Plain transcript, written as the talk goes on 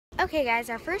Okay, guys,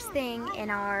 our first thing in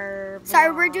our Sorry,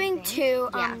 vlog we're doing thing-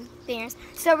 2 things.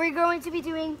 So we're going to be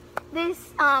doing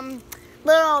this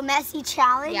little messy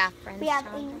challenge. Yeah, friends We have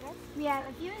challenge. we have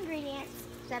a few ingredients.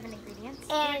 7 ingredients.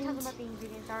 And We're talking about the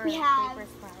ingredients are we have flavor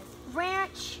surprise.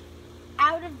 Ranch,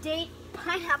 out of date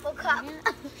pineapple cup.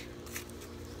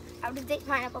 Out of date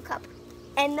pineapple cup.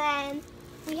 And then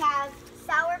we have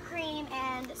sour cream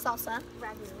and salsa.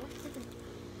 Ragu.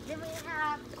 Then we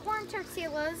have corn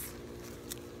tortillas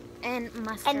and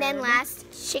mustard. And then last,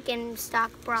 chicken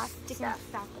stock broth. chicken stuff.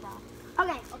 stock broth.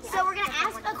 Okay, so we're gonna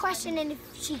ask a question, and if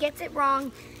she gets it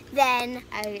wrong, then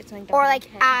I get something or done like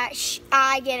in my head.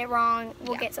 I get it wrong,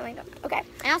 we'll Yeah. get something done. Okay.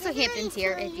 And also Hampton's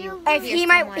here if you. If if he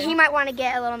someone- might want to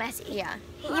get a little messy. Yeah.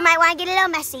 You might want to get a little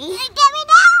messy. Get me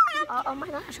down. Oh my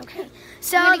gosh. Okay.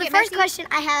 So wanna the get first messy? question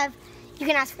I have, you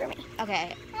can ask for me.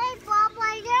 Okay. Hey, Papa,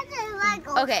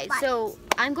 Lego. Okay, so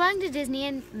I'm going to Disney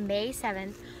on May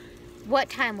 7th. What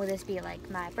time will this be? Like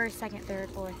my first, second, third,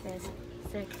 fourth, fifth,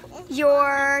 sixth?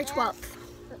 Your 12th.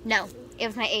 No, it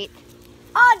was my 8th.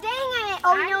 Oh dang it!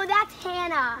 Oh no, that's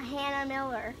Hannah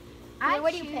Miller. Okay,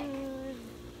 what do you pick?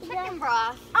 Chicken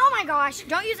broth. Oh my gosh!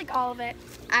 Don't use like all of it.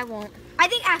 I won't. I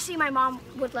think actually my mom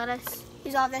would let us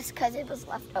use all this because it was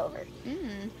left over.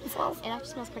 It actually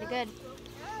smells pretty good.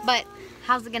 But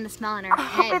how's it gonna smell in our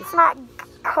head? It's not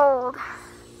cold.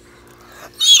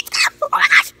 Oh my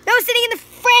gosh! That was sitting in the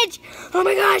fridge! Oh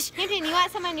my gosh! Hampton, you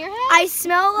want some on your head? I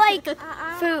smell like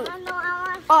food.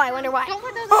 Oh, I wonder why. Don't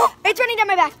put those Oh, it's running down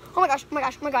my back. Oh my gosh, oh my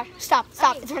gosh, oh my gosh. Stop,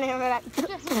 stop. Okay. It's running down my back.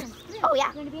 Oh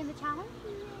yeah. You wanna be in the challenge?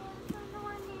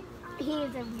 He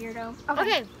is a weirdo.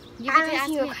 Okay, you I'm get to ask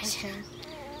asking me you a a question.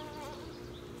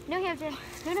 No, Hampton.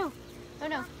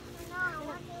 No.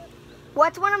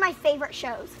 What's one of my favorite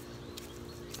shows?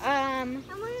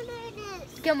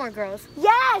 Gilmore Girls.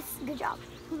 Yes! Good job.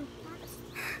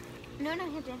 No,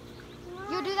 Hampton.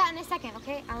 You'll do that in a second,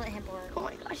 okay? I'll let him pour it. Oh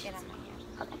my gosh. Get on my hand.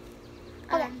 Okay.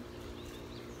 Okay. Um,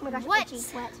 Oh my gosh, what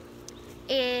itchy. Wet.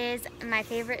 is my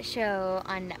favorite show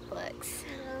on Netflix?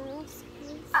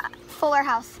 Fuller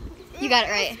House. You got it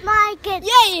right. My kid.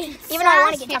 Yay! Even though I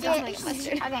want to get Hampton's chocolate. gonna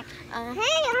get mustard. Okay.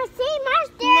 Hey, I see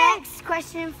mustard. Next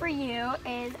question for you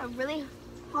is a really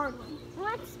hard one.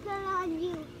 What's going on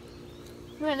you?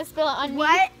 You want to spill it on me?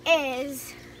 What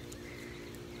is,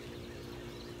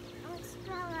 What's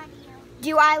going on you?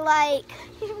 do I like,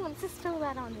 He wants to spill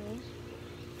that on me.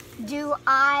 do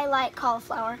I like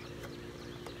cauliflower?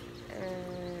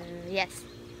 Yes.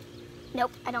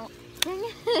 Nope, I don't. Dang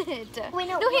it. Wait,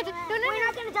 no, No, we're, Hampton. No. we're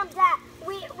not gonna dump that.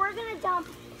 We're gonna dump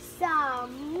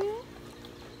some.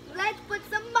 Let's put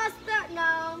some mustard.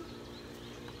 No.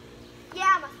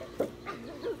 Yeah, mustard.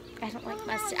 I don't like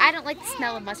mustard. I don't like the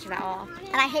smell of mustard at all.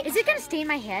 And I hate. Is it gonna stain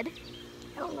my head?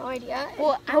 I have no idea.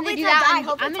 Well, I'm Hope gonna it's do not that. dyed.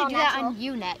 Hope I'm it's gonna all do that natural. on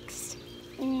you next.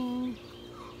 Mm.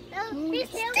 Be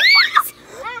It careful.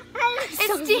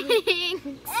 stings.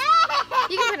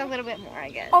 You can put a little bit more, I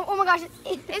guess. Oh my gosh,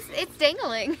 It's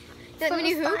dangling. Does that mean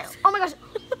you hoops? Oh my gosh.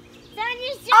 Don't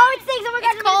you see? Oh, it stinks. Oh my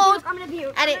gosh. It's cold. I'm gonna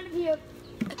puke. And I'm gonna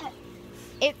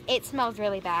puke. It smells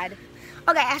really bad.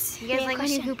 Okay, ask You me guys a like my new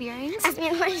question. hoop earrings? Ask me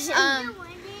a question.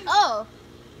 Oh.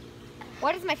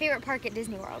 What is my favorite park at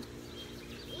Disney World?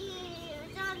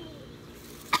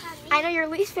 I know your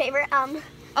least favorite.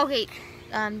 Okay.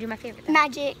 Do my favorite then.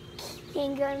 Magic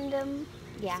Kingdom,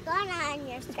 Yeah. What's going on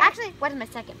your Actually, what is my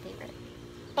second favorite?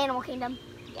 Animal Kingdom.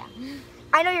 Yeah.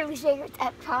 I know your least favorite's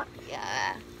Epcot.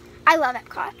 Yeah. I love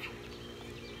Epcot.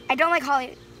 I don't like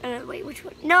Hollywood. Wait, which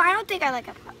one? No, I don't think I like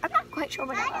Epcot. I'm not quite sure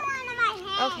what I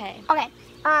like. Okay. Okay.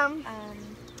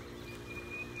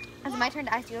 Is it my turn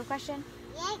to ask you a question?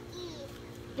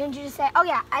 Didn't you just say? Oh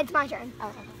yeah, it's my turn.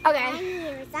 Oh, okay.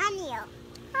 Okay. It's on you.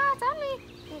 Oh, it's on me.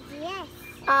 Yes.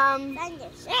 Um, It's on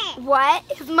your shirt. what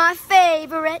is my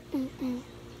favorite?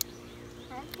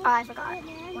 Oh, I forgot.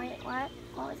 Wait, what?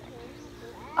 What was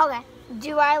it? Okay.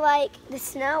 Do I like the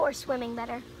snow or swimming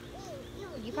better?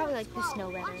 You probably like the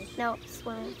snow better. No,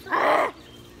 swimming.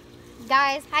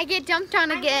 Guys, I get dumped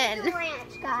on again.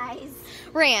 Ranch, guys.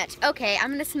 Ranch. Okay,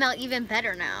 I'm gonna smell even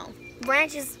better now.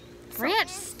 Ranch is Ranch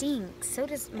stinks. So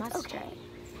does mustard. okay.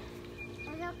 It's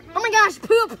okay. Oh my gosh,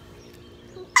 poop!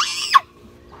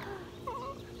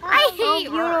 I hate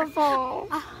beautiful.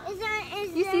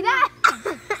 You see that?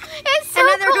 It's so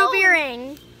Another cold. hoop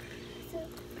earring.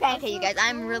 Okay, you guys,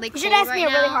 I'm really You cold should ask right me a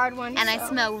really now, hard one. and I so.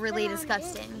 smell really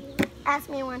disgusting. Ask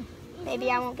me one. Maybe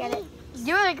I won't get it.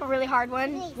 Do like a really hard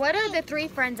one. What are the 3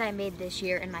 friends I made this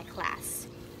year in my class?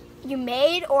 You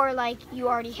made or like you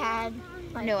already had?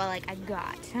 Like, No, I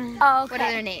got. Oh, okay. What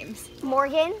are their names?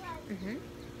 Morgan, Mm-hmm.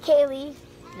 Kaylee.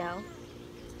 No.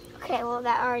 Okay, well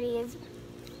that already is.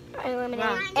 I eliminated.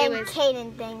 Wrong. It And was-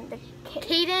 Caden thing.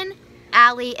 Kaden,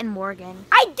 Allie, and Morgan.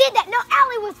 I did that. No,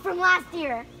 Allie was from last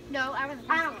year. No, I wasn't.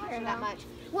 I don't care that though. much.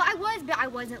 Well, I was, but I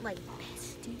wasn't like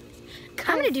besties.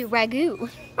 I'm gonna do ragu.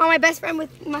 Oh, my best friend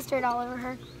with mustard all over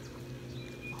her.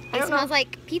 I It don't smells know.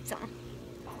 like pizza.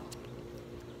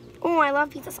 Oh, I love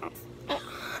pizza sauce.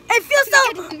 It feels so.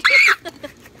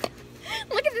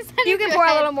 Look at the side You of can your pour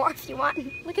head. a little more if you want.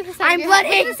 Look at the side I'm of your head.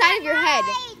 bloody. Look at the side of your head.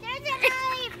 There's a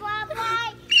knife,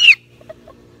 Bye-bye.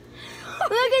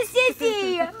 Look at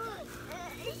Sissy.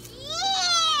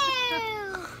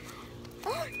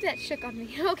 That shook on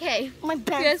me. Okay. My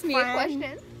best You asked me a friend.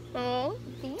 question. Oh.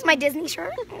 It's my Disney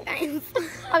shirt. Okay.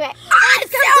 Oh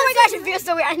my gosh, it feels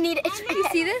so weird. I need it. You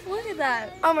see this? Look at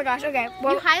that. Oh my gosh. Okay.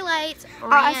 Well, You highlight.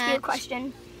 I'll ask you a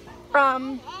question.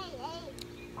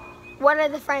 What are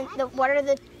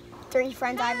the 3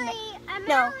 friends I've made?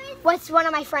 No. What's one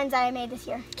of my friends that I made this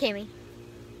year? Kami.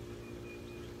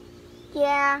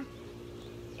 Yeah.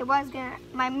 It was gonna.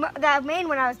 The main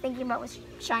one I was thinking about was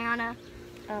Cheyenne.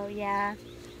 Oh yeah.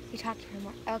 You talked to her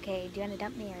more. Okay. Do you want to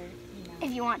dump me or no?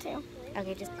 If you want to.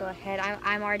 Okay, just go ahead.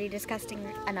 I'm already disgusting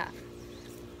enough.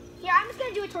 Here, I'm just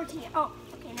gonna do a tortilla. Oh,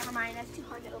 okay. Never mind. That's too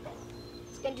hard to open.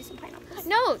 Just gonna do some pineapples.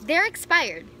 No, they're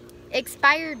expired.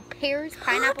 Expired pears,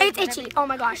 pineapples. It's itchy. Oh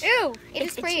my gosh. Ew! It It's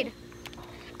just sprayed. itchy.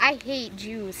 I hate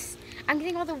juice. I'm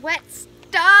getting all the wet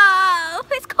stuff.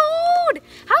 It's cold.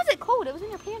 How is it cold? It was in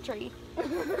your pantry.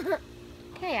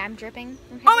 Okay, I'm dripping.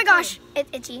 Oh my gosh. It's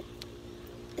itchy.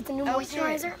 It's a new Oh,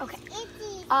 moisturizer. Okay.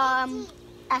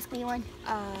 Ask me one.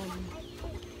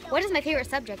 What is my favorite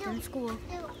subject in school?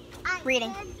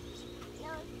 Reading.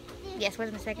 Yes, what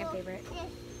is my second favorite?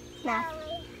 Math.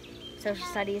 Social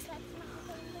studies.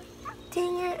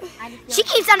 Dang it. I just feel She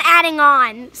keeps on adding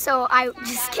on, so I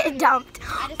just get dumped.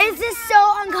 This is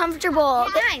so uncomfortable.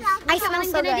 Guys, I look what smell I'm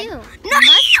so gonna good. do. No.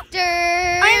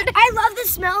 Mustard. I love the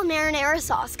smell of marinara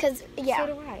sauce, because, yeah. So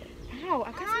do I. Ow,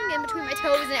 I've got something in between my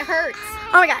toes and it hurts.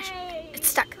 Oh my gosh. It's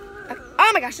stuck. Okay.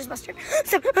 Oh my gosh, there's mustard.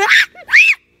 So,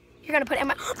 you're going to put it in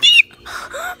my...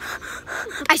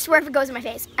 I swear if it goes in my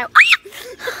face. Ow.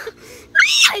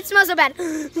 It smells so bad.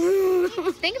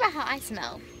 Think about how I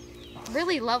smell.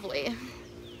 Really lovely. You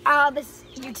feel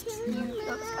disgusting.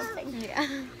 Yeah.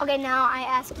 Okay, now I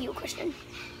ask you a question.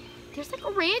 There's like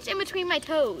a ranch in between my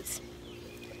toes.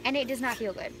 And it does not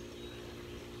feel good.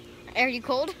 Are you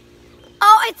cold?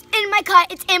 Oh, it's in my cut.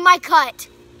 It's in my cut.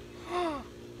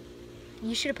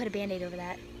 You should have put a Band-Aid over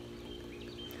that.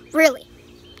 Really?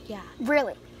 Yeah.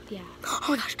 Really? Yeah. Oh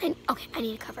my gosh. Okay, I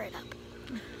need to cover it up.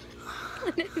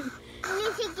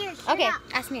 Okay,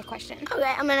 ask me a question. Okay,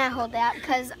 I'm gonna hold that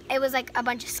because it was like a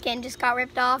bunch of skin just got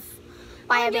ripped off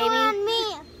by a baby. I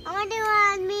want to do it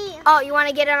on me. Oh, you want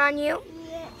to get it on you?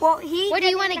 Yeah. Well, What do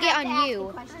you want to get on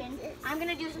you? I'm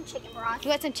gonna do some chicken broth. You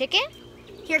want some chicken?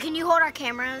 Here, can you hold our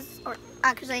cameras? Or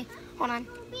actually, hold on.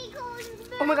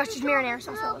 Oh my gosh, there's marinara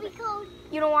sauce all over it.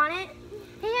 You don't want it?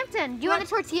 Hey, Hampton, do you want a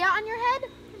tortilla on your head?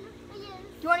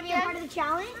 You want to be a part of the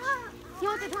challenge? You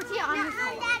want the tortilla on your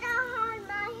head?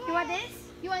 You want this?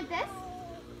 You want this?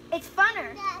 It's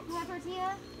funner. You want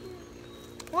tortilla?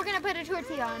 We're gonna put a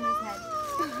tortilla on his head.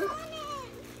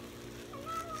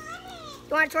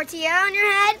 You want a tortilla on your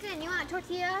head? Hampton, you want a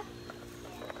tortilla?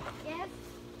 Yes?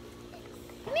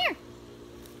 Come here.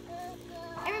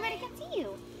 Everybody can see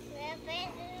you.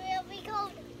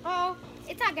 Oh,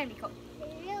 it's not gonna be cold.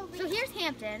 So here's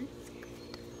Hampton,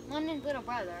 London's little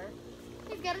brother.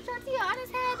 He's got a tortilla on his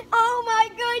head. Oh my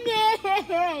goodness!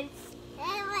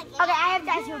 Okay, I have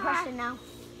to ask you a question now.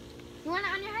 You want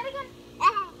it on your head again?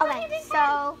 Okay,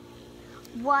 so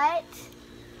what?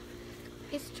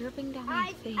 It's dripping down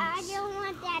my face. I don't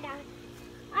want that on.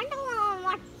 I don't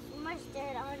want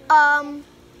mustard on.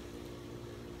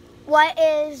 What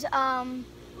is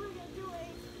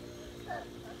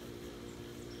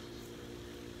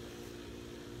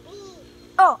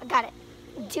Oh, I got it.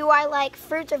 Do I like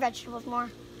fruits or vegetables more?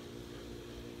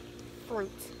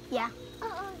 Fruits. Yeah.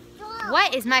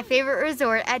 What is my favorite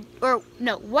resort at, or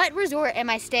no, what resort am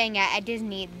I staying at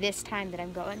Disney this time that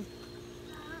I'm going?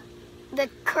 The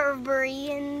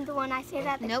Caribbean, the one I say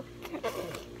that. Nope.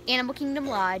 Animal Kingdom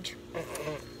Lodge.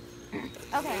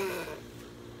 Okay.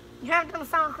 You have some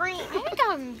sour cream. I think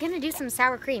I'm gonna do some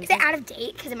sour cream. Is it out of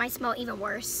date? Because it might smell even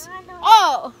worse.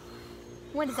 Oh!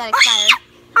 When does that expire?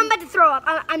 I'm about to throw up.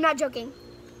 I'm not joking.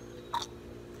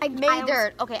 I May almost-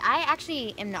 dirt. Okay, I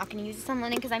actually am not gonna use this on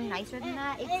London because I'm nicer than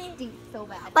that. It stinks so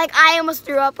bad. Like, I almost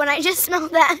threw up when I just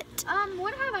smelled that.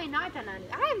 What have I not done on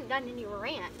it? I haven't done any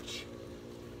ranch.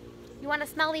 You want to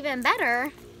smell even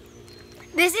better?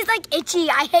 This is like itchy.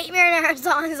 I hate marinara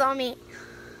sauce on me.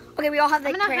 Okay, we all have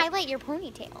I'm like gonna highlight your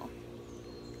ponytail.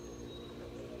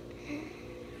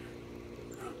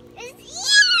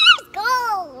 Yes,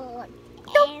 gold.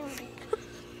 And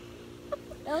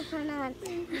those are not.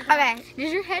 Okay.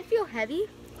 Does your head feel heavy?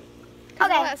 'Cause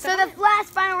all Okay, that so stuff the last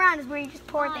final round is where you just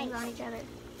pour Nice. things on each other.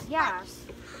 Yeah.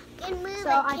 Can move So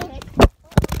it, I kid. picked.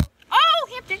 Oh,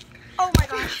 Hampton. Oh my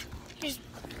gosh. Just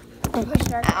push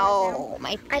it out. Ow,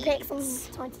 my I feet. picked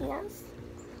some tortillas.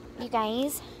 You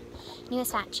guys,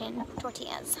 newest action,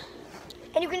 tortillas.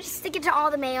 And you can just stick it to all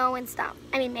the mayo and stuff.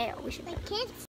 I mean mayo. We should. The kids